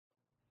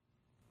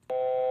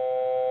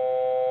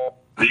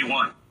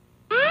V1.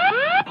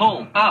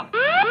 Pull up.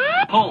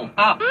 Pull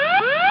up.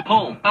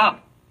 Pull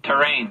up.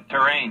 Terrain.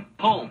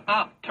 Pull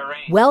up.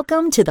 Terrain.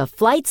 Welcome to the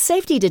Flight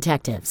Safety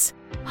Detectives.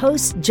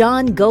 Hosts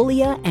John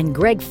Golia and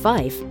Greg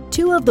Fife,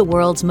 two of the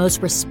world's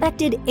most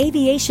respected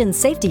aviation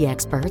safety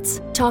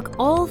experts, talk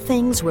all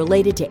things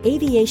related to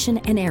aviation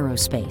and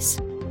aerospace.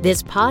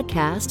 This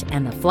podcast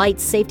and the Flight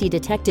Safety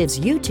Detectives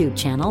YouTube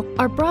channel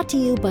are brought to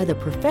you by the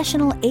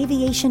Professional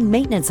Aviation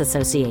Maintenance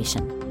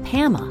Association,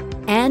 PAMA,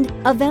 and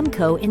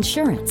Avemco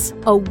Insurance,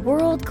 a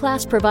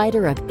world-class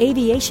provider of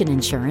aviation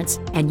insurance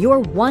and your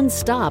one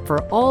stop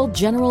for all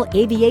general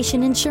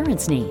aviation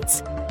insurance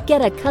needs.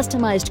 Get a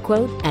customized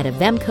quote at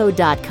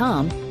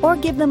avemco.com or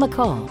give them a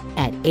call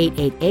at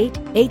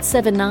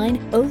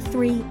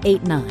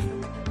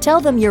 888-879-0389.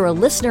 Tell them you're a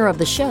listener of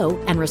the show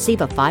and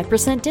receive a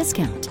 5%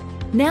 discount.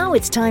 Now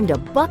it's time to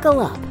buckle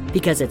up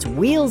because it's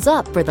wheels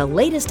up for the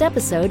latest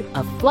episode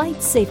of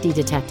Flight Safety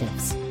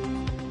Detectives.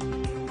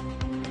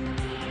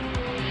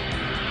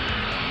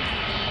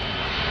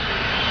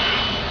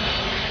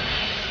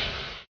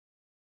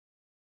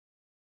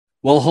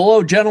 Well,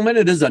 hello, gentlemen.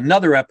 It is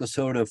another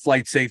episode of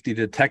Flight Safety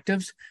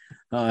Detectives.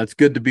 It's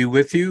good to be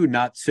with you,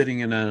 not sitting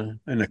in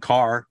a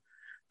car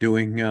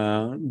doing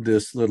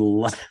this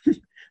little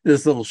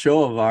this little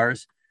show of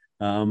ours.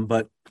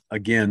 But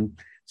again,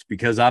 it's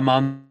because I'm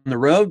on the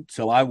road,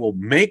 so I will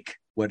make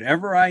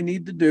whatever I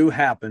need to do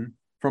happen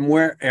from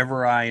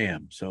wherever I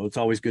am. So it's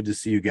always good to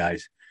see you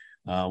guys.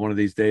 One of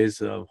these days,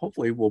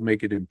 hopefully we'll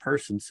make it in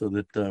person so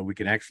that we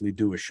can actually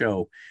do a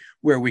show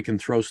where we can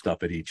throw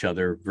stuff at each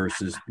other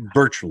versus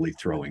virtually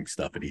throwing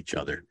stuff at each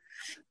other.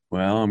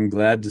 Well, I'm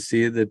glad to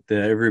see that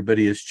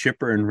everybody is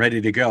chipper and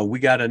ready to go. We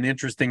got an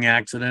interesting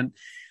accident,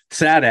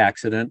 sad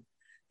accident.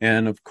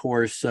 And of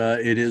course,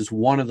 it is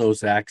one of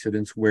those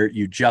accidents where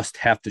you just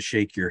have to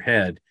shake your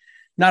head,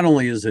 not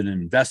only as an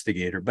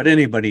investigator, but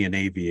anybody in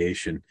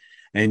aviation.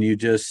 And you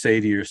just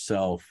say to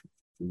yourself,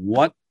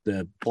 what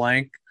the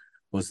blank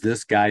was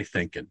this guy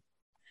thinking?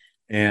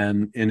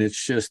 And it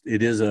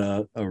is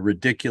a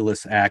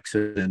ridiculous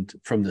accident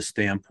from the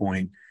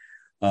standpoint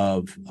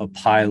of a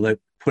pilot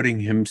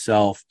putting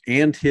himself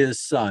and his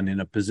son in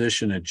a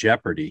position of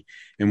jeopardy.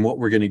 And what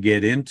we're going to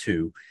get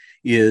into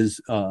is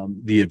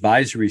the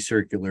advisory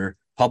circular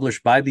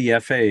published by the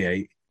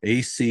FAA,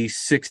 AC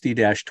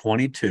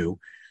 60-22,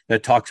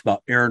 that talks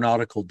about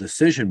aeronautical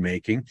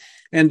decision-making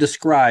and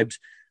describes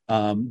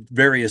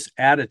various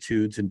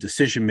attitudes and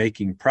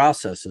decision-making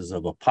processes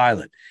of a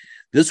pilot.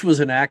 This was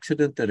an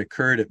accident that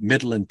occurred at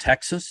Midland,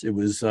 Texas. It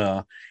was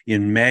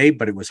in May,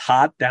 but it was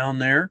hot down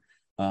there.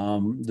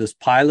 This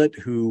pilot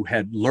who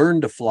had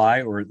learned to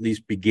fly, or at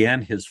least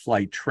began his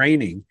flight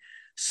training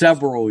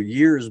several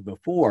years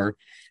before,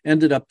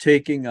 ended up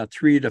taking a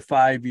 3 to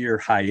 5 year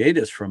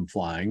hiatus from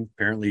flying.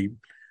 Apparently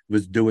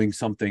was doing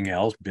something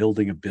else,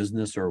 building a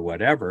business or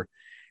whatever,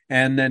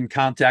 and then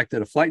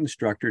contacted a flight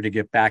instructor to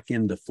get back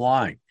into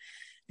flying.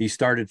 He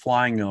started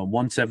flying a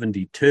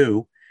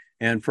 172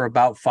 and for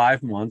about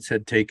 5 months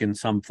had taken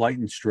some flight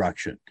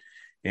instruction.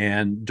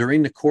 And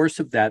during the course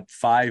of that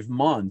 5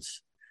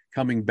 months,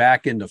 coming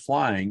back into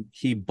flying,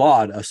 he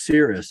bought a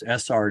Cirrus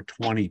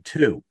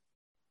SR-22.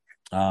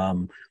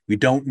 We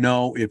don't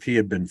know if he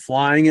had been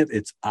flying it.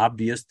 It's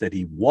obvious that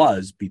he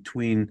was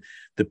between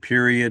the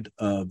period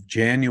of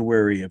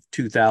January of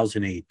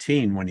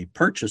 2018 when he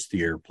purchased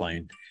the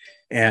airplane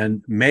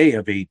and May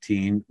of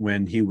 18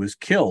 when he was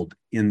killed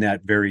in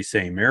that very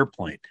same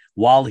airplane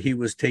while he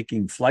was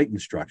taking flight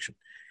instruction.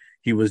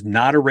 He was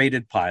not a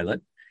rated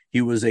pilot.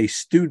 He was a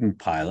student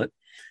pilot.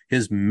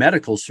 His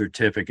medical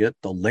certificate,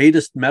 the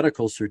latest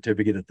medical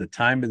certificate at the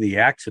time of the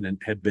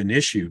accident, had been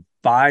issued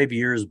 5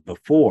 years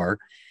before.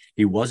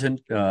 He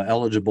wasn't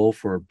eligible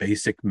for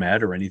basic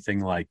med or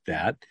anything like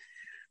that.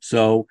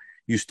 So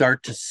you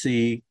start to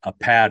see a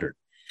pattern.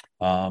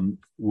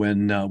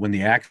 When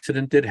the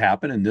accident did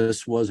happen, and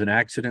this was an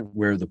accident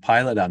where the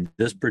pilot on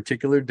this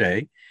particular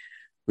day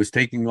was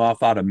taking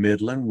off out of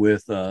Midland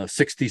with a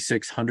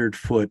 6,600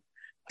 foot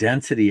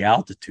density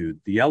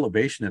altitude. The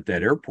elevation at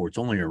that airport is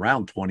only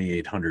around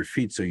 2,800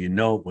 feet, so you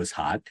know it was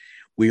hot.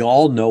 We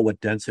all know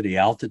what density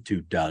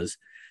altitude does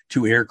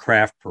to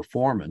aircraft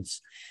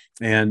performance,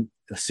 and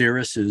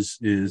Cirrus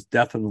is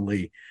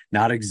definitely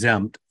not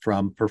exempt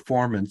from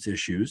performance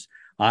issues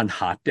on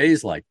hot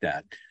days like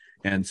that.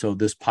 And so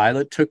this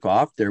pilot took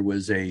off. There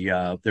was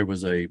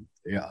a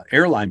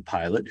airline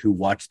pilot who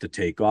watched the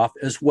takeoff,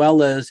 as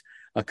well as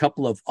a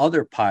couple of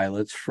other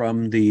pilots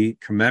from the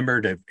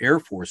Commemorative Air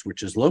Force,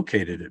 which is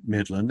located at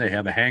Midland. They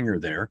have a hangar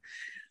there.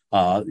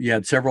 You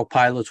had several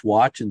pilots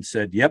watch and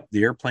said, yep,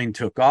 the airplane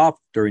took off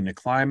during the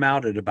climb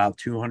out at about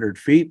 200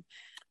 feet.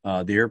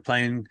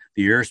 The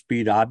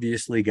airspeed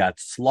obviously got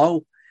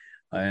slow,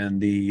 and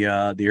the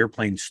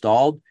airplane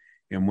stalled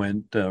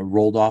and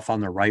rolled off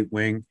on the right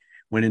wing,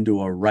 went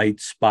into a right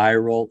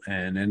spiral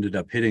and ended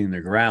up hitting the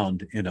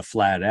ground in a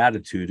flat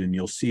attitude. And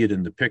you'll see it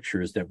in the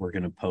pictures that we're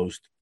going to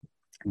post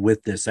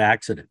with this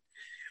accident.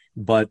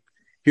 But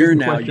here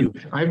now,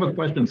 I have a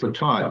question for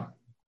Todd.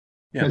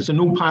 Yeah. As a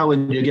new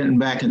pilot, you're getting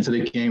back into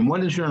the game.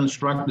 What has your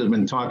instructor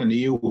been talking to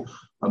you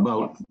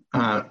about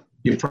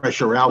your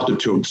pressure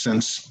altitude?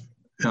 Since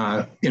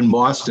in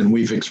Boston,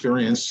 we've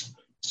experienced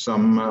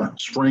some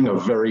spring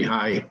of very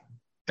high,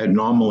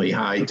 abnormally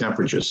high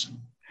temperatures.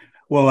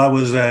 Well, I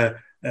was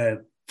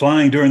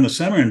flying during the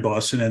summer in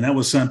Boston, and that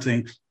was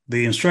something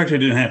the instructor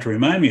didn't have to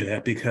remind me of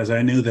that, because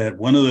I knew that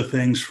one of the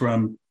things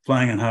from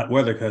flying in hot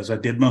weather, because I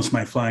did most of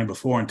my flying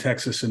before in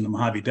Texas in the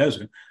Mojave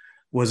Desert,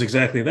 was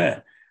exactly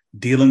that,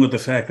 dealing with the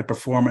fact that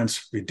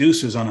performance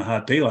reduces on a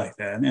hot day like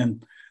that.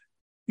 And,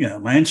 you know,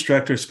 my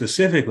instructor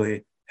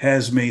specifically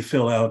has me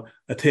fill out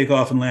a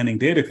takeoff and landing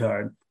data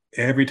card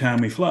every time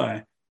we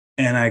fly.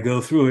 And I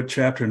go through it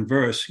chapter and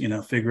verse, you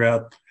know, figure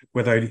out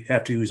whether I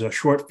have to use a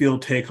short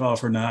field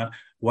takeoff or not,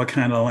 what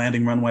kind of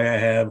landing runway I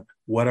have,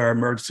 what our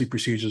emergency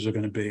procedures are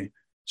going to be.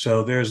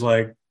 So there's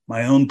like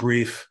my own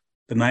brief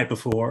the night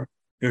before.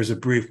 There's a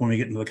brief when we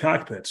get into the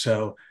cockpit.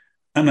 So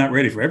I'm not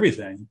ready for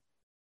everything,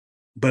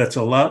 but it's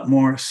a lot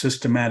more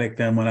systematic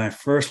than when I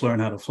first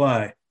learned how to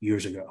fly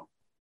years ago.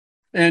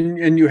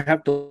 And you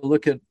have to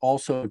look at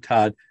also,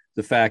 Todd,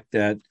 the fact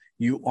that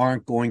you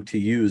aren't going to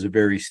use a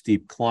very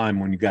steep climb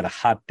when you've got a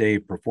hot day,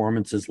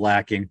 performance is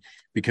lacking,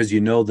 because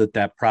you know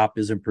that prop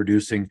isn't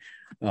producing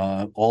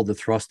all the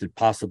thrust it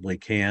possibly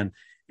can.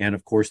 And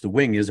of course, the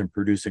wing isn't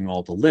producing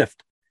all the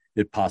lift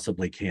it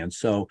possibly can.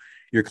 So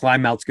your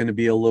climb out's going to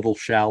be a little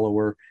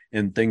shallower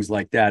and things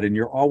like that. And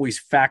you're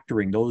always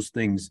factoring those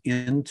things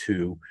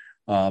into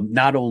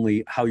not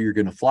only how you're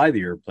going to fly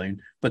the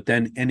airplane, but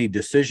then any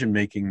decision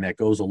making that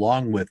goes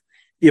along with,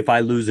 if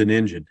I lose an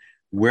engine,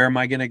 where am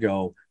I going to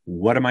go?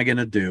 What am I going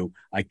to do?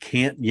 I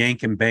can't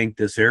yank and bank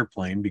this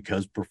airplane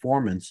because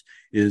performance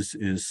is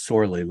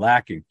sorely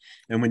lacking.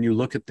 And when you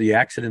look at the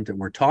accident that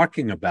we're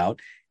talking about,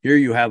 here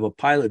you have a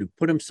pilot who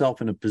put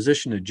himself in a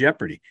position of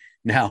jeopardy.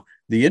 Now,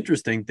 the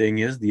interesting thing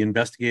is the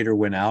investigator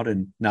went out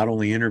and not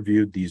only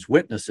interviewed these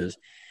witnesses,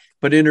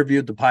 but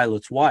interviewed the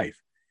pilot's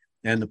wife.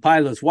 And the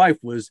pilot's wife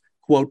was,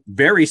 quote,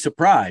 very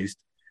surprised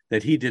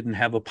that he didn't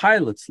have a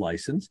pilot's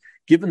license,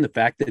 given the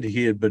fact that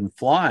he had been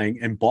flying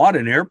and bought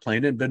an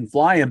airplane and been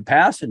flying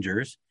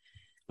passengers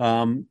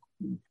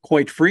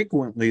quite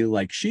frequently,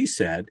 like she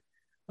said,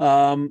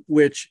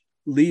 which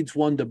leads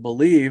one to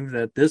believe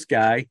that this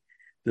guy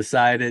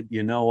decided,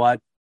 you know what,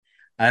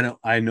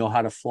 I know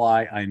how to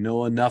fly. I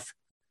know enough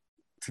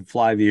to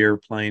fly the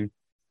airplane.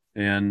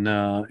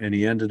 And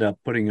he ended up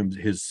putting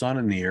his son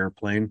in the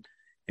airplane,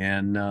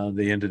 and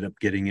they ended up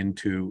getting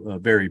into a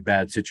very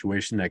bad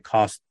situation that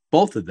cost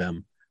both of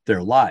them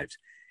their lives.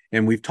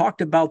 And we've talked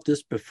about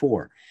this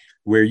before,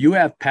 where you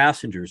have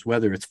passengers,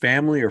 whether it's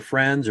family or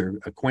friends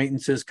or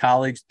acquaintances,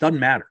 colleagues, doesn't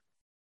matter.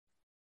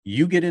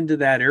 You get into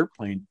that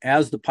airplane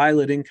as the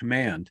pilot in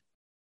command,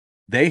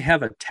 they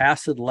have a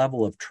tacit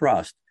level of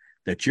trust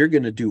that you're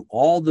going to do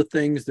all the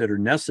things that are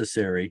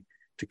necessary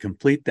to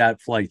complete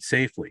that flight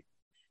safely,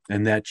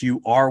 and that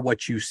you are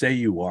what you say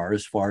you are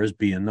as far as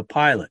being the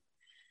pilot.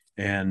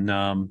 And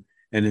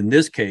in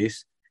this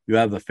case, you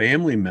have a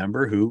family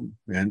member who,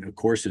 and of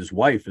course his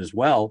wife as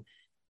well,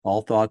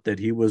 all thought that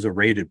he was a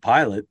rated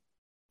pilot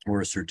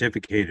or a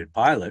certificated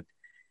pilot,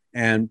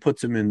 and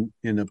puts him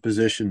in a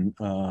position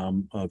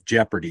of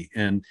jeopardy.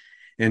 And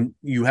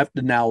you have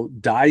to now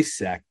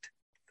dissect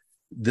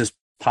this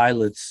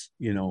pilot's,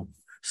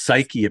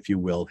 psyche, if you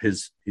will,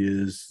 his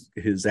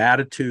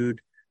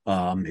attitude,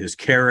 his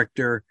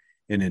character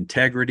and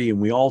integrity. And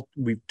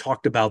we've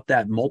talked about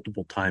that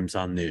multiple times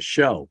on this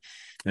show.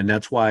 And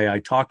that's why I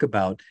talk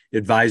about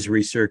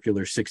Advisory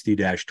Circular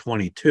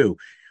 60-22,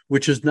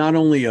 which is not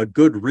only a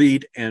good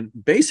read and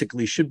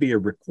basically should be a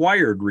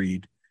required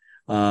read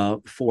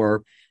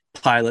for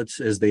pilots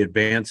as they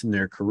advance in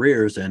their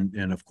careers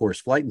and of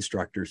course, flight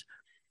instructors,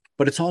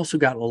 but it's also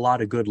got a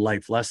lot of good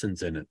life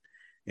lessons in it.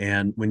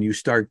 And when you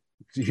start,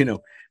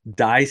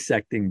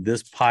 dissecting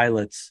this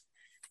pilot's,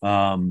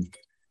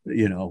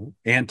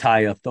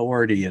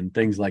 anti-authority and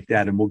things like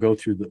that, and we'll go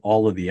through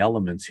all of the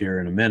elements here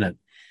in a minute,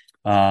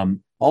 all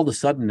of a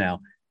sudden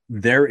now,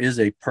 there is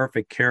a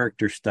perfect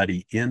character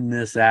study in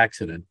this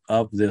accident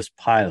of this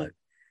pilot.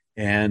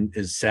 And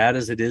as sad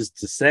as it is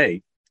to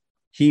say,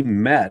 he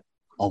met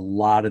a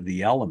lot of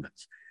the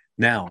elements.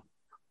 Now,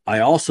 I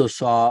also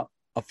saw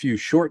a few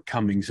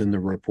shortcomings in the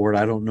report.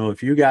 I don't know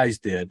if you guys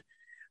did,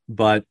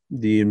 but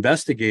the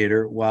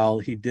investigator, while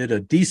he did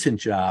a decent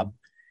job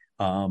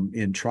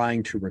in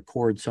trying to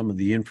record some of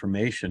the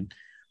information,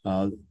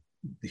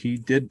 he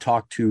did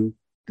talk to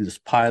this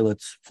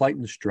pilot's flight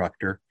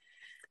instructor,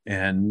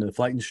 and the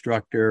flight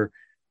instructor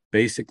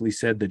basically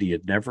said that he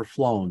had never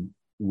flown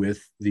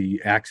with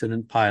the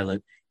accident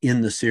pilot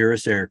in the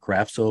Cirrus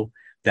aircraft. So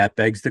that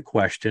begs the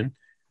question,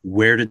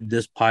 where did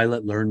this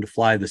pilot learn to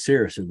fly the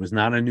Cirrus? It was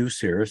not a new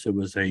Cirrus. It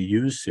was a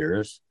used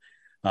Cirrus,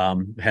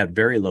 had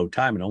very low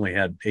time. It only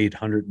had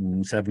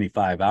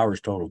 875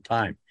 hours total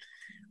time.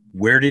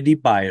 Where did he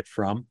buy it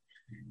from?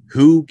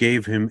 Who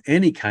gave him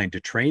any kind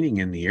of training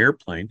in the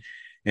airplane?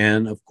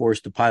 And of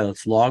course, the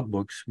pilot's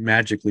logbooks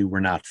magically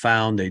were not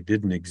found. They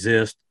didn't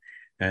exist.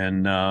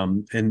 And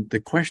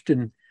the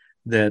question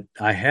that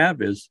I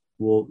have is,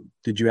 well,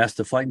 did you ask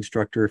the flight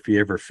instructor if he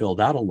ever filled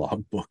out a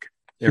logbook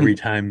every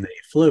time they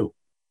flew?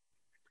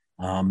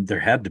 There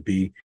had to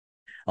be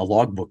a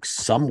logbook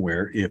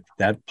somewhere if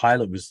that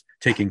pilot was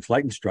taking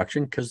flight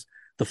instruction, because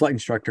the flight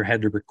instructor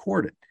had to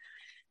record it.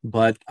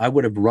 But I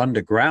would have run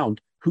to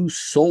ground, who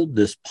sold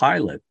this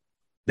pilot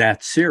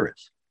that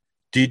Cirrus?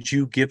 Did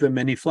you give him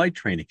any flight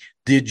training?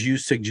 Did you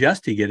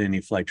suggest he get any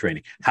flight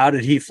training? How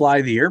did he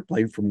fly the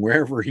airplane from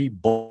wherever he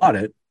bought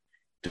it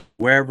to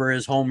wherever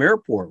his home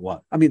airport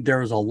was? I mean, there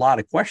was a lot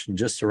of questions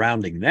just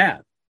surrounding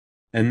that.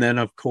 And then,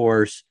 of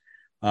course,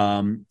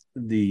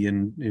 the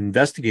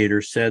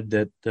investigator said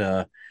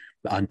that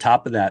on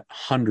top of that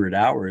 100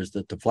 hours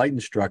that the flight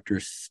instructor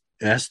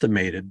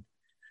estimated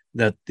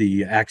that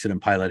the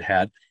accident pilot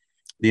had,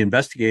 the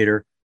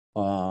investigator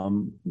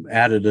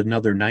added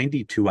another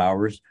 92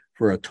 hours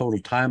for a total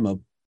time of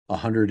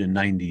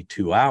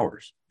 192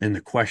 hours. And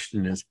the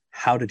question is,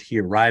 how did he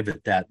arrive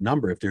at that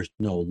number if there's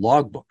no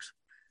logbooks?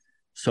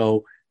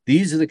 So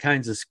these are the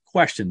kinds of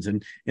questions.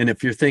 And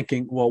if you're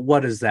thinking, well,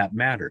 what does that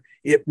matter?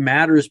 It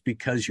matters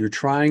because you're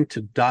trying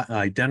to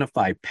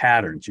identify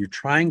patterns. You're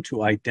trying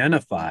to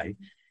identify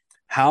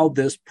how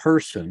this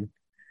person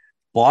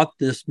bought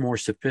this more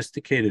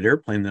sophisticated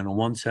airplane than a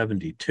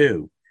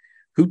 172.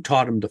 Who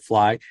taught him to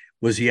fly?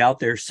 Was he out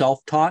there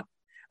self-taught?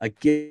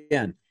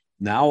 Again,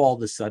 now all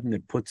of a sudden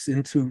it puts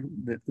into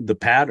the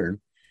pattern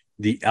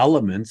the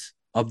elements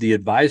of the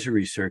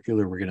advisory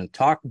circular we're going to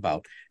talk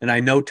about. And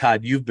I know,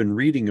 Todd, you've been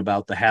reading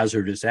about the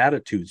hazardous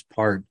attitudes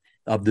part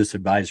of this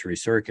advisory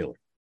circular.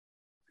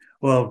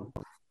 Well,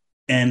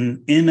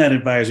 and in that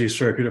advisory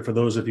circular, for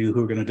those of you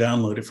who are going to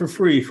download it for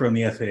free from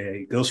the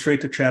FAA, go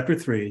straight to Chapter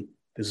 3.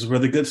 This is where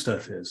the good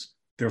stuff is.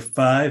 There are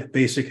 5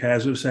 basic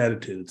hazardous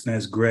attitudes. And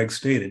as Greg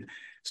stated,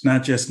 it's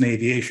not just in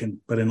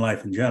aviation, but in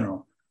life in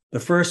general. The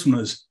first one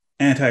is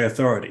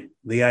anti-authority,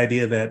 the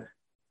idea that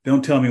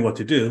don't tell me what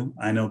to do,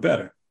 I know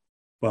better.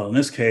 Well, in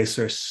this case,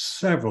 there are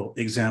several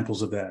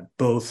examples of that,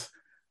 both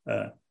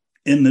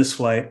in this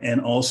flight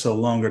and also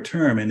longer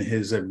term in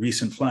his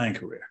recent flying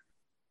career.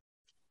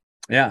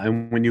 Yeah,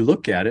 and when you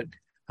look at it,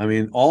 I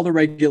mean, all the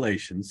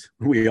regulations,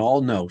 we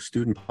all know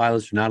student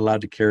pilots are not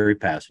allowed to carry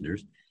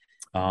passengers.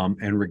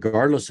 And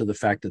regardless of the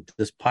fact that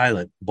this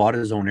pilot bought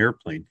his own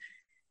airplane,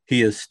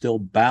 he is still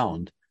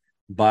bound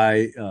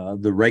by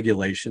the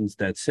regulations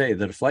that say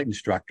that a flight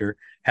instructor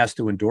has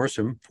to endorse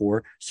him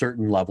for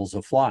certain levels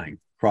of flying,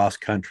 cross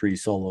country,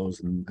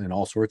 solos, and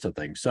all sorts of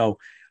things. So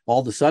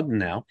all of a sudden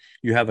now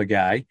you have a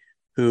guy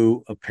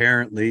who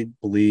apparently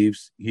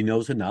believes he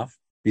knows enough.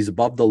 He's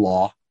above the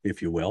law,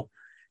 if you will,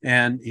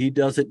 and he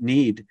doesn't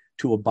need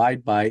to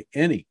abide by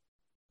any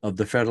of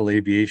the federal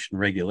aviation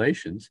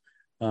regulations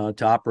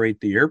to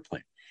operate the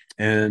airplane.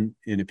 And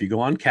if you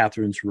go on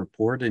Catherine's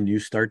report and you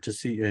start to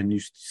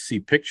see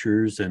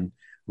pictures and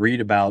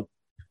read about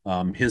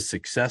his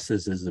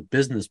successes as a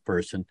business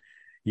person,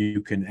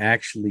 you can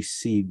actually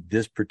see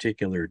this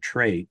particular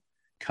trait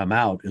come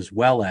out, as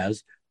well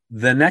as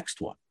the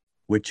next one,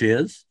 which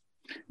is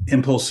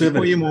impulsivity.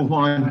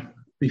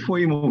 Before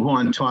you move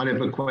on, Todd, I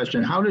have a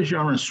question. How does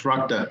your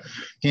instructor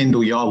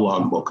handle your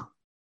logbook?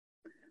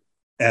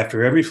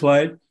 After every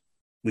flight,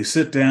 we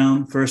sit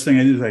down. First thing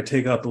I do is I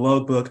take out the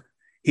logbook.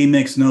 He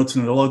makes notes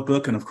in the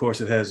logbook, and of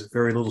course, it has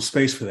very little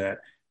space for that.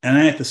 And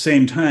I, at the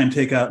same time,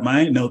 take out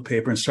my note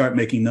paper and start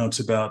making notes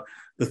about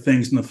the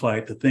things in the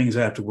flight, the things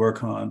I have to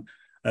work on,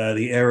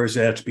 the errors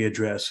that have to be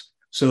addressed.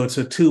 So it's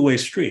a two-way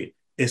street.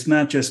 It's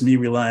not just me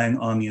relying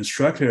on the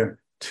instructor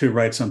to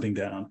write something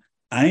down.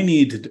 I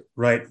need to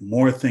write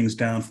more things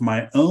down for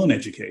my own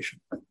education.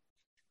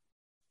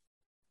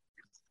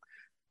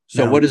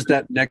 So what is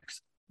that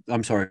next?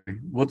 I'm sorry.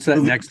 What's that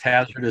next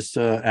hazardous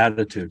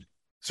attitude?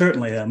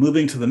 Certainly.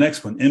 Moving to the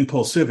next one,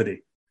 impulsivity,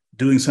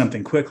 doing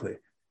something quickly.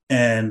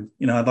 And,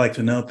 I'd like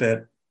to note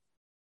that,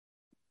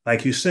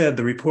 like you said,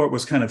 the report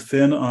was kind of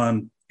thin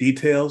on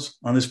details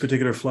on this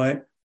particular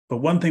flight. But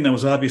one thing that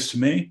was obvious to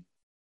me,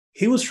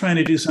 he was trying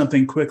to do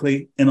something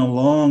quickly in a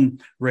long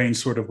range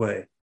sort of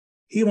way.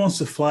 He wants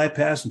to fly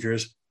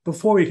passengers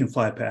before he can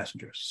fly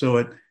passengers. So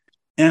it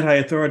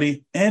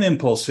anti-authority and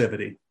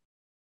impulsivity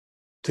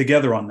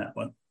together on that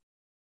one.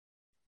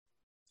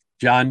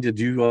 John, did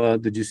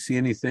you see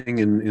anything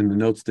in the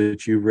notes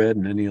that you read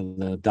and any of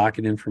the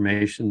docket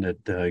information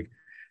that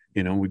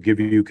would give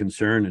you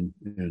concern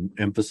and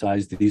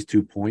emphasize these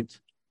 2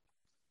 points?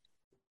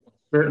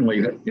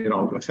 Certainly,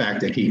 the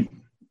fact that he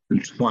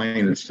is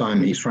flying his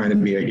son, he's trying to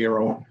be a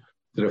hero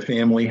to the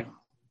family.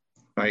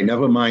 I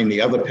never mind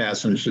the other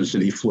passengers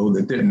that he flew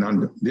that didn't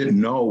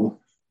know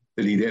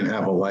that he didn't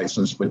have a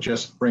license, but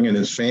just bringing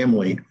his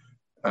family,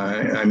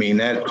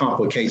 that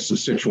complicates the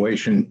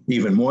situation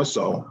even more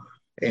so.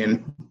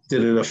 And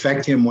did it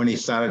affect him when he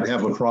started to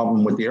have a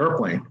problem with the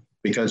airplane?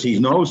 Because he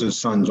knows his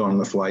son's on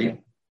the flight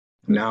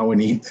now,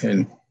 and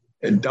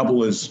it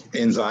double his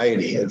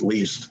anxiety at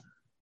least.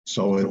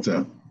 So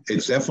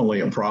it's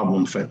definitely a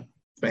problem for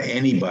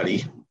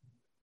anybody,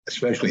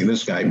 especially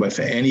this guy, but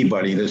for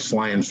anybody that's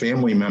flying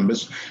family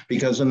members,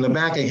 because in the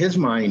back of his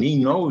mind,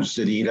 he knows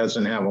that he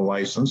doesn't have a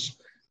license.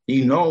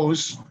 He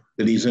knows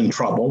that he's in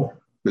trouble.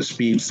 The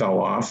speed fell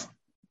off.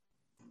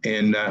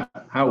 And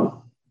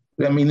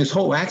this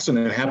whole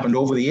accident happened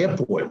over the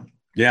airport.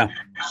 Yeah.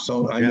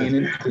 So, I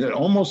mean, it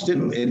almost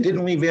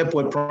didn't leave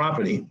airport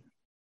property.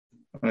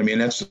 I mean,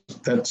 that's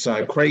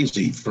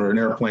crazy for an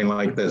airplane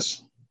like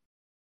this.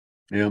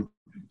 Yeah.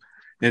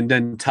 And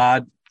then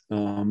Todd,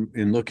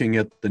 in looking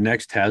at the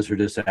next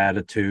hazardous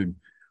attitude,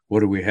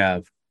 what do we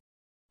have?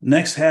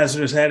 Next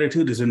hazardous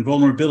attitude is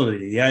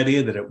invulnerability, the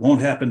idea that it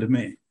won't happen to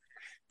me.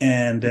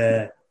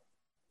 And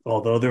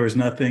although there was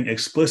nothing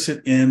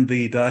explicit in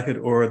the docket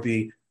or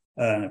the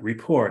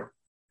report,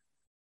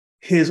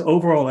 his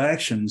overall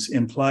actions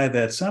imply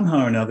that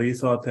somehow or another he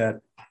thought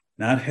that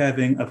not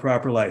having a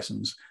proper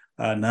license,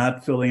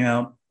 not filling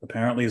out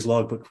apparently his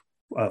logbook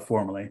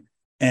formally,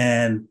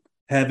 and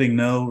having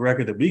no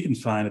record that we can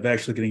find of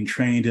actually getting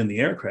trained in the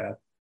aircraft,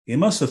 he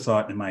must have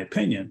thought, in my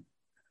opinion,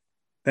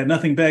 that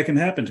nothing bad can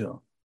happen to him.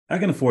 I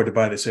can afford to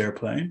buy this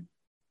airplane.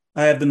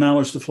 I have the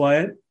knowledge to fly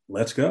it.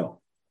 Let's go.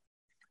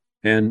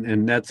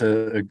 And that's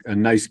a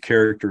nice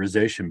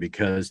characterization,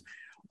 because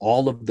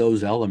all of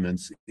those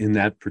elements in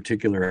that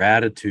particular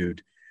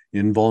attitude,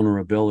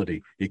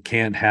 invulnerability, it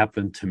can't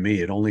happen to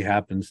me. It only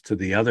happens to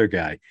the other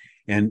guy.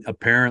 And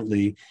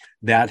apparently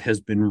that has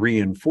been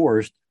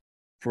reinforced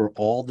for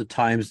all the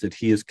times that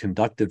he has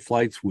conducted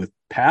flights with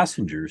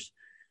passengers,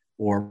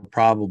 or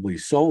probably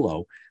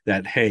solo,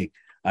 that, hey,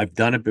 I've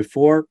done it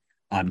before.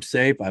 I'm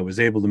safe. I was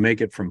able to make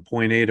it from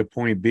point A to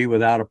point B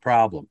without a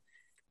problem.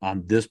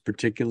 On this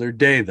particular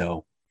day,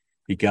 though,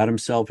 he got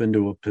himself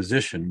into a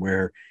position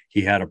where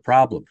he had a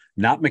problem,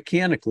 not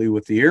mechanically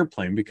with the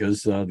airplane,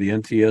 because the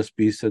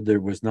NTSB said there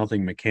was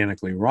nothing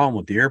mechanically wrong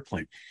with the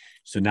airplane.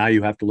 So now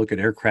you have to look at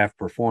aircraft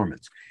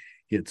performance.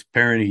 It's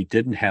apparent he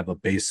didn't have a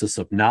basis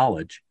of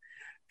knowledge,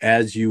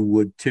 as you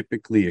would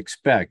typically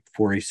expect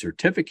for a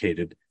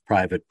certificated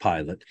private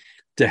pilot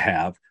to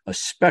have,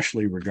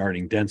 especially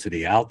regarding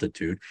density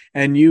altitude.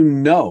 And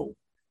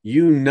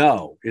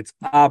it's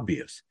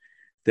obvious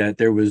that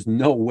there was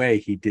no way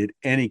he did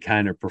any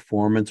kind of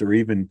performance or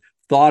even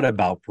thought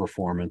about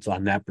performance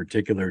on that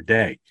particular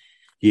day.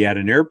 He had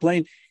an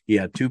airplane, he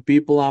had 2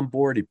 people on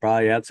board, he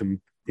probably had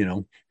some,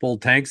 full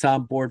tanks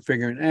on board,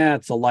 figuring,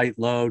 it's a light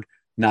load,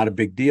 not a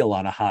big deal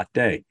on a hot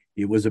day.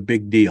 It was a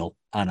big deal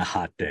on a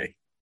hot day.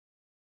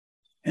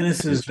 And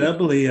this is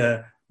doubly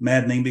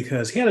maddening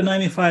because he had a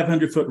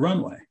 9,500-foot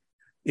runway.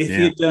 If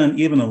he had done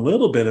even a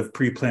little bit of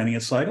pre-planning,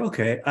 it's like,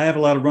 okay, I have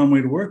a lot of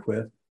runway to work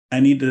with. I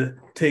need to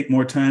take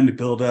more time to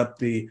build up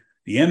the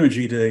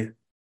energy to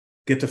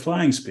get to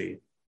flying speed.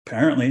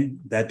 Apparently,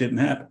 that didn't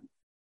happen,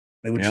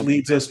 which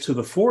leads us to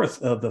the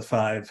fourth of the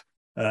 5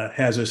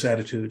 hazardous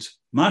attitudes,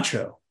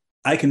 macho.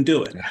 I can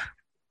do it.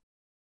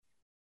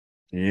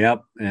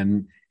 Yep.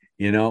 And,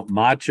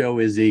 macho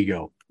is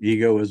ego.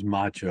 Ego is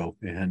macho.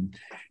 And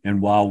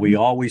while we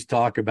always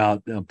talk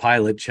about a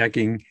pilot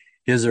checking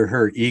his or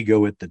her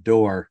ego at the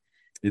door,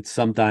 it's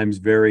sometimes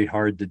very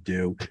hard to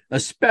do,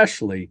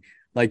 especially,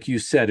 like you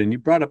said, and you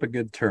brought up a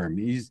good term.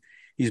 He's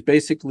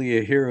basically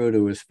a hero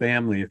to his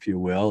family, if you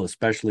will,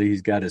 especially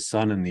he's got his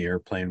son in the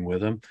airplane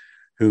with him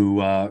who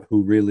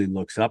really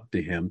looks up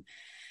to him.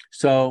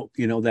 So,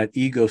 that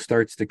ego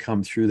starts to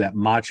come through, that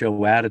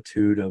macho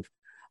attitude of,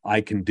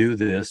 I can do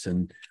this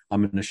and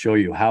I'm going to show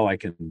you how I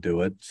can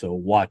do it. So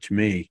watch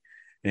me.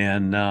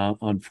 And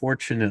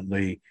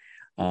unfortunately,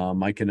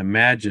 I can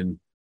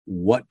imagine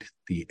what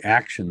the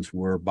actions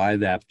were by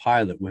that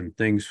pilot when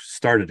things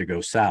started to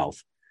go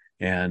south.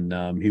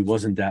 And he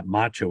wasn't that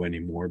macho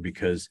anymore,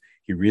 because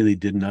he really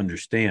didn't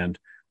understand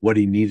what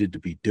he needed to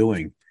be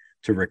doing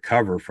to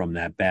recover from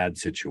that bad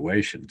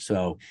situation.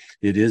 So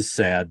it is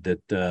sad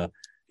that,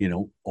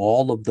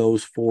 all of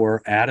those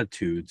 4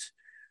 attitudes,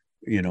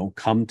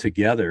 come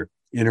together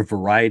in a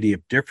variety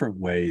of different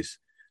ways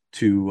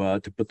to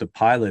put the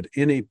pilot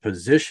in a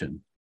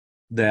position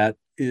that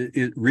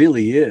it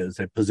really is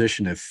a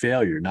position of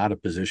failure, not a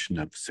position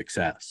of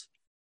success.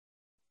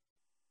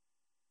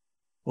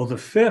 Well, the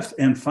 5th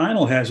and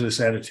final hazardous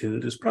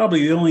attitude is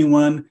probably the only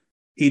one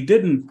he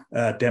didn't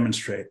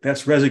demonstrate.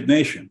 That's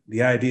resignation,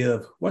 the idea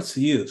of, what's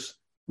the use?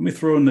 Let me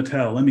throw in the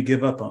towel. Let me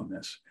give up on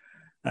this.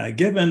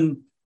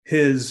 Given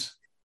his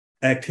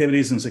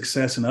activities and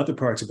success in other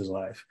parts of his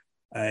life,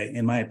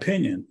 in my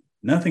opinion,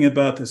 nothing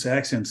about this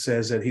accident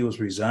says that he was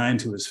resigned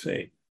to his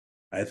fate.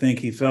 I think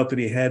he felt that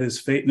he had his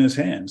fate in his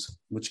hands,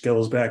 which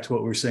goes back to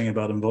what we were saying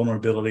about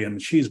invulnerability and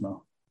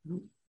machismo.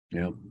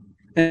 Yeah.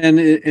 And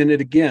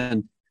it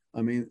again,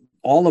 I mean,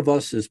 all of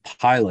us as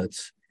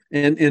pilots,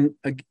 and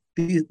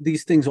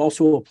these things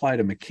also apply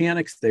to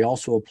mechanics. They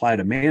also apply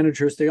to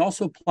managers. They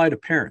also apply to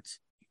parents.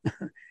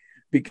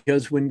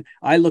 Because when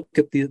I look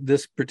at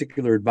this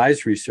particular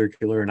advisory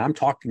circular, and I'm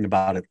talking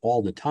about it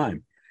all the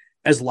time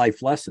as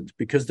life lessons,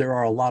 because there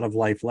are a lot of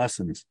life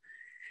lessons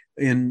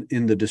in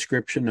the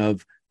description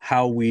of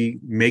how we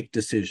make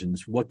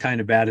decisions, what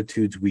kind of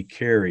attitudes we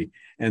carry,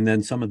 and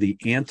then some of the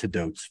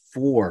antidotes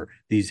for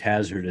these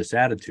hazardous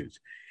attitudes.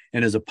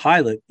 And as a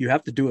pilot, you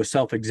have to do a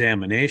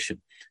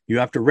self-examination. You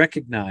have to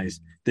recognize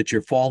that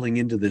you're falling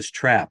into this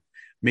trap.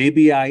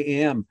 Maybe I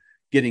am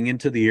getting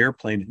into the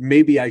airplane.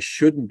 Maybe I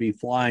shouldn't be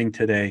flying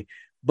today,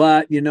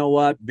 but you know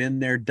what? Been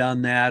there,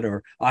 done that,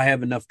 or I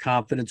have enough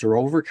confidence or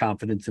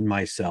overconfidence in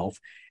myself.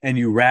 And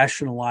you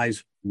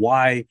rationalize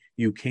why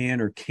you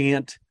can or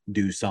can't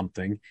do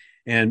something.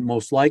 And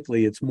most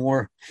likely it's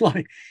more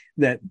like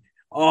that,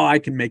 oh, I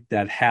can make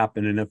that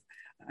happen.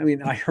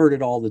 And I heard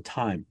it all the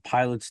time.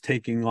 Pilots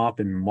taking off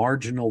in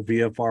marginal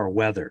VFR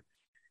weather,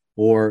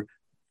 or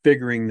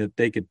figuring that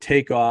they could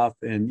take off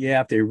and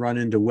if they run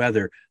into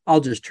weather, I'll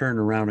just turn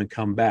around and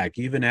come back.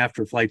 Even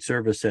after flight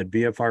service said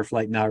VFR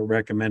flight not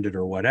recommended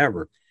or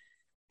whatever,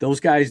 those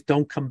guys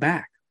don't come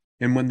back.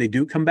 And when they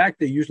do come back,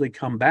 they usually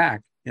come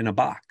back in a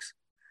box.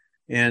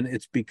 And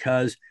it's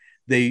because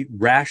they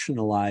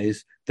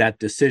rationalize that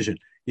decision.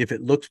 If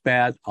it looks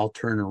bad, I'll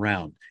turn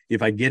around.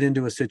 If I get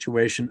into a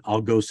situation,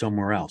 I'll go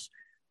somewhere else.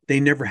 They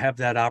never have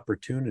that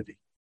opportunity.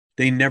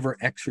 They never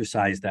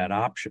exercise that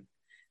option.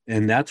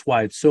 And that's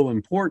why it's so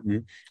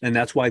important. And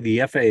that's why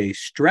the FAA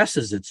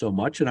stresses it so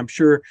much. And I'm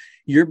sure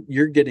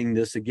you're getting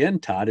this again,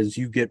 Todd, as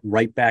you get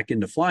right back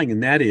into flying.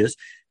 And that is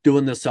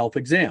doing the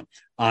self-exam.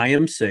 I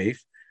am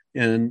safe,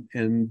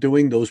 and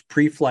doing those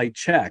pre-flight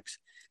checks.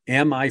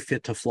 Am I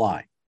fit to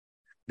fly?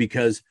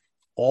 Because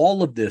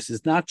all of this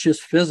is not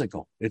just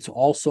physical, it's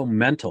also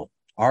mental.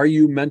 Are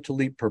you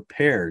mentally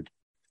prepared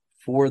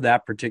for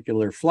that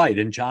particular flight?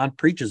 And John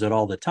preaches it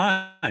all the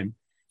time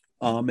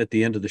at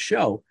the end of the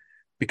show,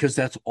 because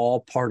that's all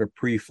part of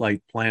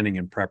pre-flight planning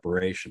and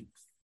preparation.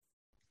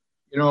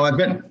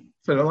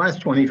 For the last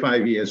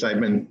 25 years, I've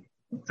been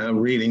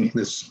reading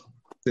this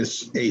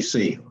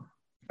AC.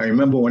 I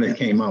remember when it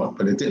came out,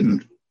 but it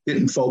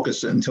didn't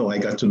focus it until I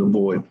got to the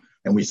board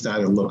and we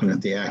started looking at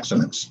the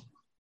accidents.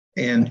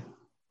 And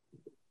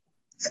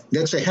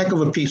that's a heck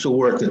of a piece of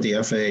work that the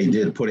FAA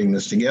did putting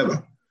this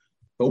together.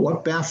 But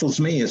what baffles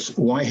me is,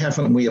 why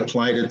haven't we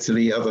applied it to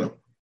the other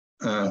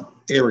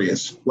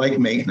areas like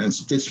maintenance,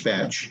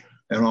 dispatch,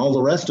 and all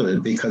the rest of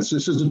it? Because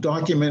this is a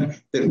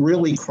document that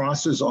really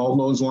crosses all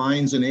those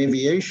lines in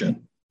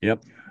aviation.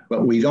 Yep.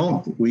 But we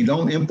don't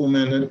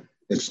implement it.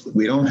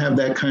 We don't have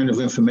that kind of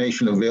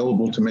information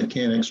available to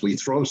mechanics. We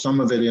throw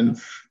some of it in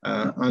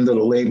under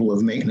the label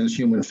of maintenance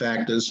human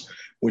factors,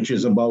 which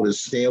is about as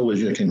stale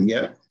as you can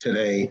get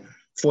today.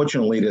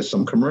 Fortunately, there's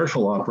some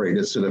commercial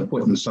operators that are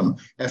putting some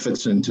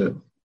efforts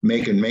into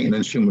making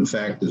maintenance human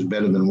factors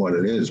better than what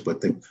it is. But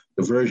the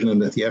version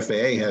that the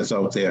FAA has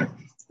out there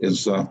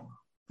is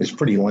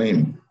pretty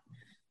lame.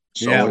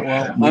 So,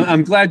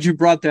 I'm glad you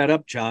brought that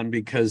up, John,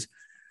 because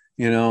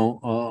a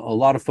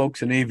lot of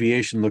folks in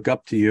aviation look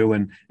up to you,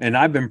 and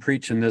I've been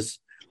preaching this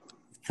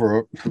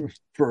for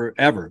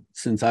forever,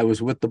 since I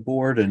was with the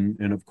board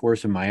and of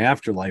course in my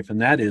afterlife.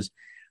 And that is,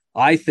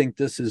 I think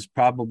this is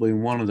probably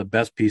one of the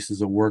best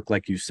pieces of work,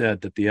 like you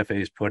said, that the FAA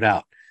has put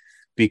out,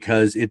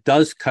 because it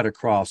does cut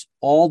across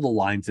all the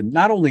lines, and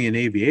not only in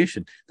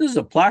aviation. This is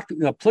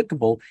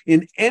applicable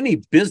in any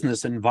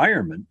business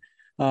environment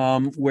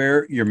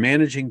where you're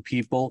managing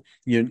people.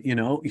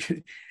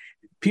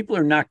 People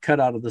are not cut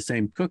out of the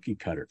same cookie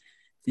cutter.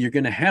 You're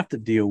going to have to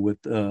deal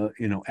with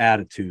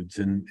attitudes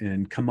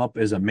and come up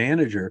as a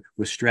manager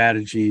with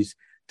strategies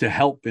to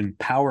help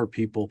empower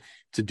people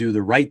to do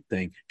the right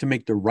thing, to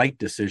make the right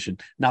decision,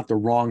 not the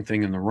wrong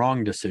thing and the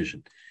wrong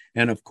decision.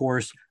 And of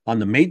course, on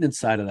the maintenance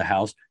side of the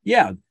house,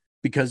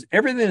 because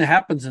everything that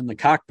happens in the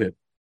cockpit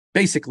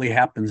basically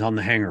happens on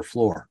the hangar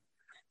floor.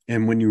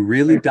 And when you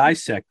really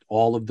dissect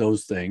all of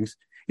those things,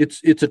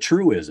 it's a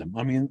truism.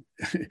 I mean,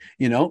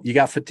 you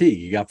got fatigue.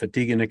 You got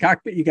fatigue in the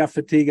cockpit. You got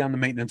fatigue on the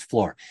maintenance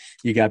floor.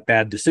 You got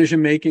bad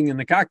decision making in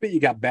the cockpit. You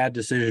got bad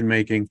decision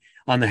making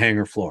on the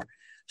hangar floor.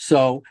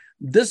 So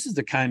this is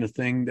the kind of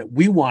thing that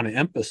we want to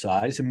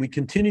emphasize, and we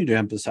continue to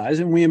emphasize,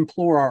 and we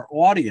implore our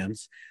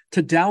audience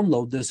to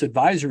download this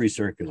advisory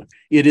circular.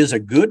 It is a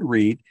good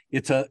read.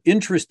 It's an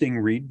interesting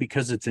read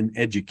because it's an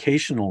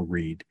educational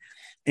read,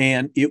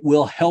 and it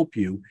will help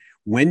you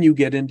when you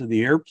get into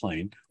the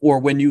airplane, or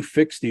when you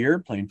fix the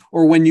airplane,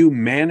 or when you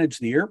manage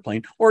the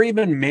airplane, or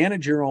even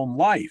manage your own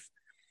life,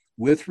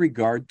 with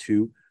regard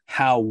to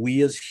how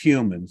we as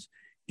humans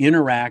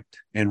interact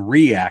and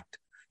react,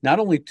 not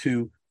only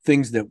to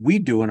things that we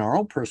do in our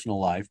own personal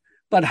life,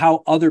 but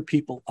how other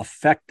people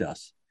affect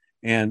us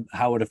and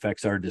how it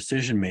affects our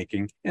decision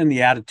making and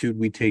the attitude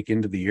we take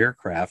into the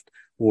aircraft,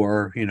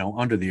 or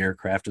under the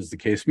aircraft, as the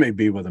case may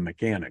be with a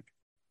mechanic.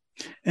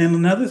 And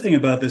another thing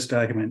about this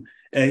document,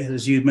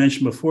 as you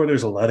mentioned before,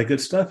 there's a lot of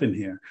good stuff in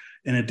here.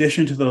 In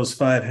addition to those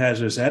 5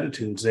 hazardous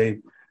attitudes, they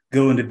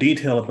go into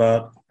detail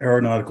about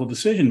aeronautical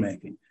decision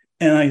making.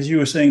 And as you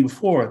were saying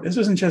before, this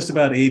isn't just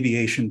about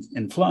aviation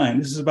and flying.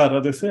 This is about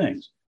other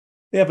things.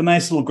 They have a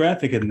nice little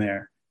graphic in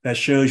there that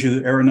shows you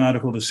the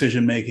aeronautical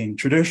decision-making,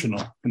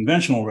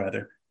 conventional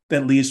rather,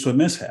 that leads to a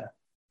mishap.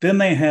 Then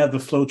they have the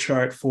flow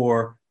chart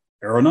for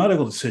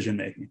aeronautical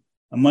decision-making,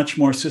 a much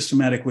more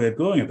systematic way of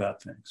going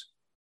about things.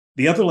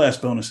 The other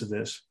last bonus of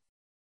this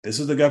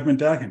is the government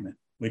document,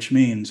 which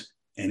means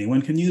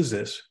anyone can use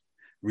this,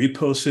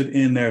 repost it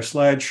in their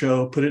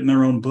slideshow, put it in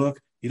their own book.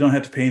 You don't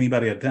have to pay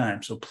anybody a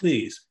dime. So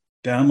please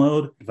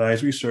download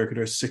Advisory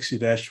Circular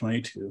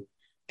 60-22.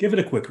 give it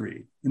a quick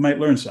read. You might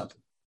learn something.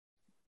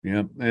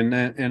 Yeah,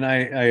 and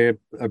I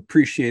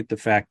appreciate the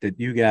fact that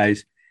you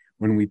guys,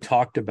 when we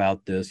talked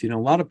about this, a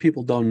lot of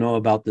people don't know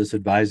about this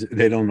advisory.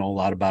 They don't know a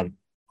lot about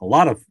a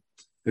lot of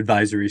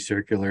advisory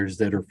circulars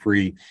that are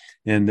free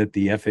and that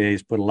the FAA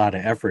has put a lot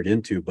of effort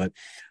into. But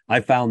I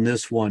found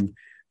this one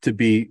to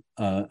be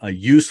a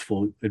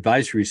useful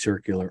advisory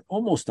circular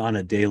almost on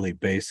a daily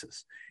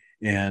basis.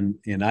 And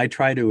I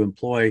try to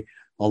employ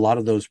a lot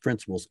of those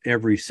principles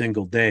every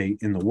single day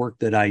in the work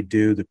that I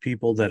do, the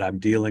people that I'm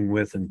dealing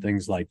with and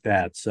things like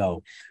that.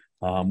 So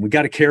we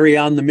got to carry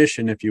on the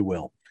mission, if you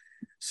will.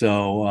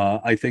 So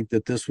I think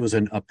that this was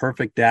a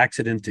perfect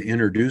accident to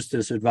introduce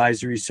this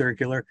advisory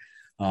circular.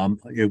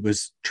 It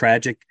was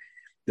tragic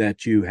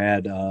that you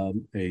had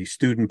a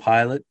student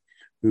pilot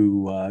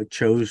who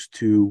chose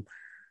to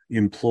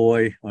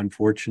employ,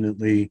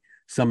 unfortunately,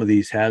 some of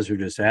these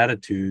hazardous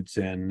attitudes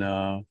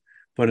and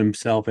put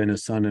himself and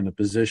his son in a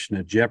position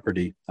of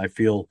jeopardy. I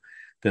feel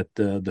that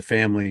the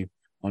family,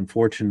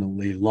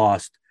 unfortunately,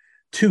 lost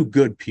two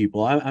good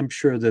people. I'm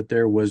sure that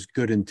there was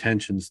good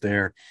intentions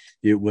there.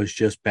 It was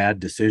just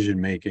bad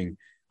decision-making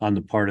on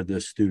the part of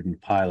this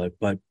student pilot.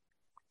 But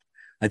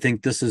I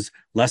think this is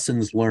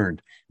lessons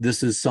learned.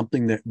 This is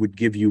something that would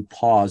give you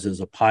pause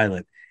as a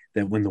pilot,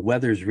 that when the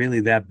weather's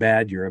really that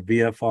bad, you're a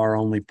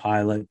VFR-only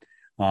pilot,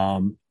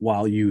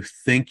 while you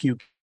think you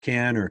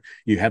can, or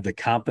you have the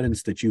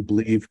confidence that you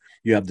believe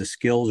you have the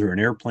skills or an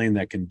airplane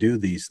that can do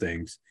these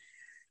things,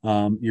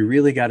 you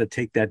really got to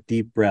take that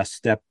deep breath,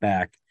 step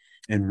back,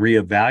 and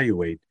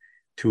reevaluate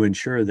to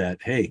ensure that,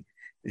 hey,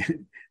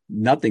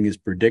 nothing is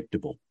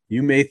predictable.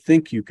 You may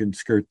think you can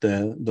skirt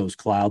those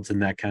clouds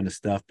and that kind of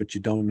stuff, but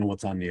you don't know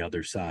what's on the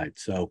other side.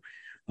 So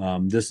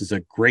this is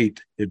a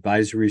great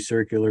advisory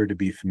circular to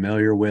be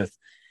familiar with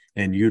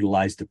and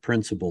utilize the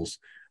principles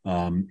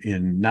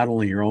in not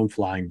only your own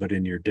flying, but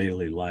in your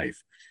daily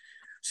life.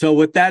 So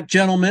with that,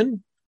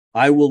 gentlemen,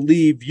 I will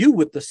leave you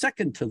with the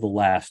second to the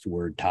last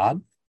word,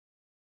 Todd.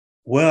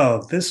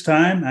 Well, this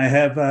time I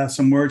have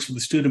some words for the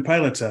student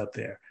pilots out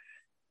there.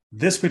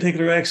 This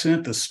particular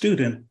accident, the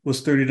student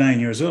was 39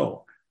 years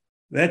old.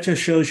 That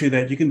just shows you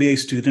that you can be a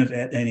student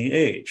at any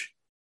age.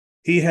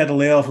 He had a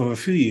layoff of a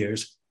few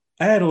years.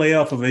 I had a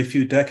layoff of a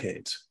few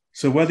decades.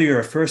 So whether you're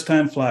a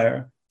first-time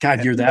flyer...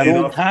 God, you're that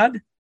old,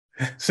 Todd?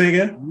 Say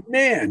again?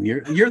 Man,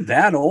 you're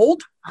that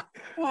old?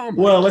 Oh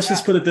well, let's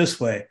just put it this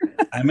way.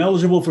 I'm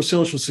eligible for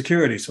Social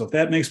Security, so if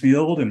that makes me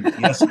old, and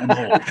yes, I'm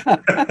old.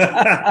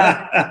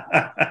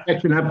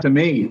 Catching up to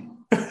me.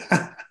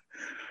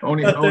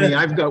 Only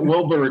I've got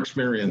Wilbur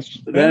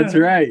experience. That's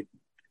right.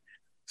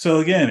 So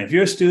again, if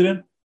you're a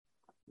student,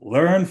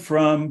 learn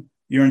from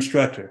your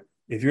instructor.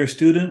 If you're a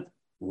student,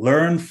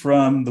 learn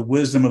from the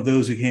wisdom of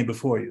those who came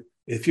before you.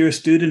 If you're a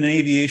student in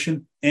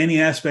aviation,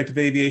 any aspect of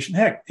aviation,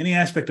 heck, any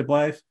aspect of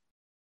life,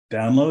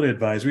 download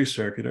Advisory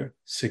Circular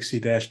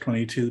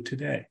 60-22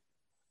 today.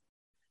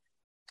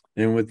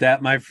 And with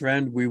that, my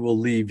friend, we will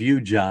leave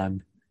you,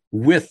 John,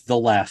 with the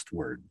last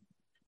word.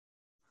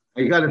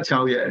 I got to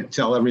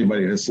tell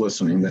everybody that's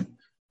listening that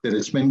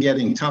it's been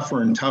getting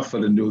tougher and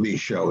tougher to do these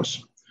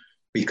shows,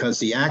 because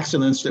the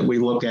accidents that we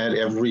look at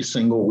every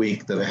single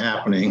week that are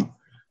happening,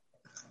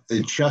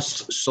 they're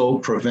just so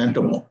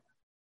preventable.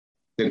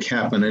 They're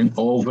happening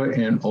over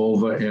and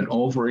over and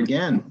over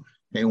again.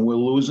 And we're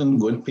losing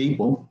good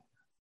people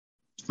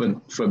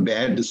for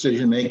bad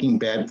decision-making,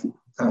 bad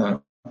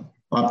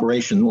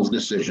operational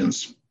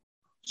decisions.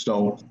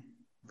 So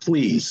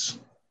please,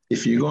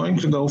 if you're going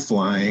to go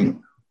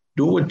flying,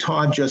 do what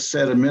Todd just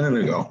said a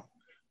minute ago.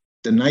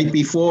 The night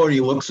before, he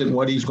looks at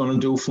what he's going to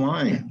do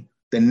flying.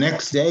 The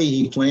next day,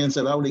 he plans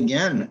it out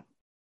again.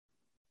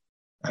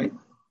 Right?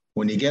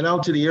 When you get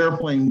out to the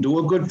airplane, do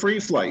a good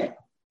pre-flight.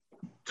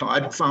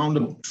 Todd found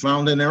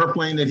an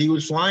airplane that he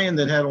was flying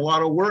that had a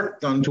lot of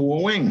work done to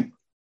a wing.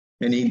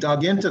 And he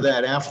dug into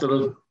that after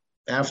the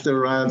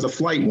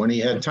flight, when he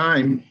had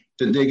time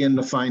to dig in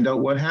to find out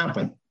what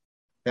happened.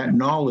 That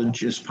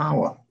knowledge is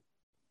power.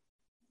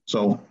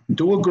 So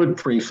do a good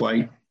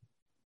pre-flight.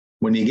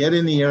 When you get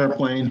in the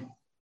airplane,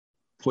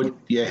 put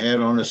your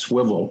head on a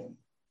swivel.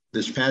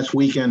 This past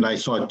weekend, I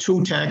saw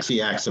 2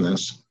 taxi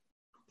accidents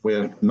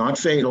where, not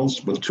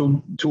fatals, but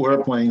two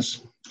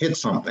airplanes hit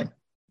something.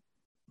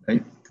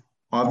 Right?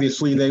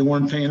 Obviously, they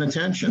weren't paying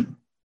attention.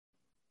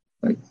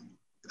 Right?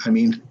 I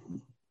mean,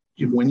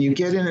 when you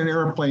get in an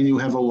airplane, you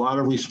have a lot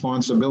of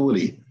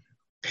responsibility.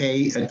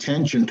 Pay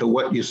attention to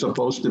what you're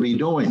supposed to be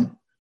doing,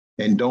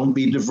 and don't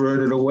be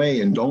diverted away,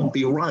 and don't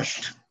be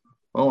rushed.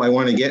 Oh, I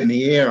want to get in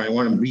the air. I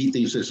want to beat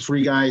these. There's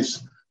 3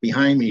 guys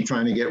behind me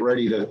trying to get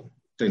ready to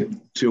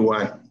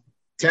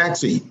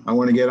taxi. I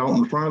want to get out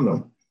in front of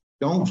them.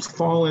 Don't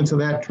fall into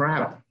that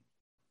trap.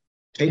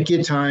 Take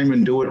your time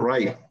and do it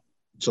right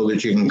so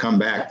that you can come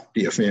back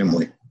to your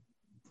family.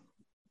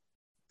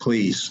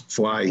 Please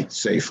fly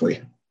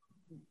safely.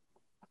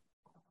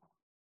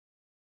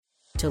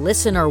 To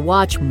listen or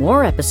watch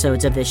more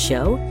episodes of this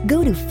show,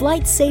 go to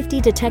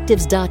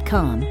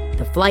FlightSafetyDetectives.com,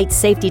 the Flight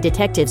Safety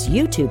Detectives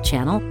YouTube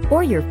channel,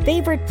 or your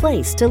favorite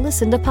place to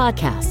listen to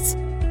podcasts.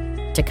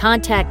 To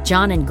contact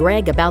John and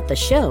Greg about the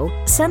show,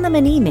 send them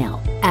an email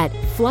at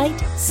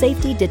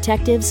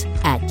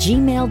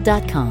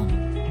flightsafetydetectives@gmail.com.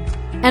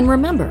 And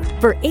remember,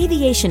 for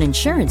aviation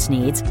insurance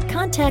needs,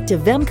 contact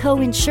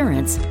Avemco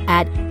Insurance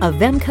at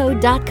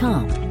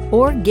avemco.com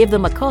or give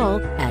them a call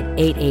at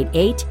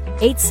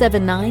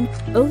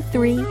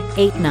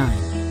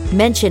 888-879-0389.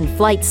 Mention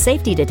Flight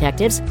Safety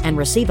Detectives and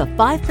receive a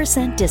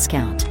 5%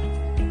 discount.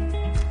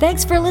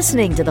 Thanks for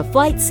listening to the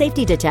Flight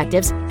Safety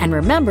Detectives, and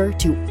remember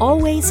to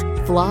always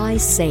fly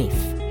safe.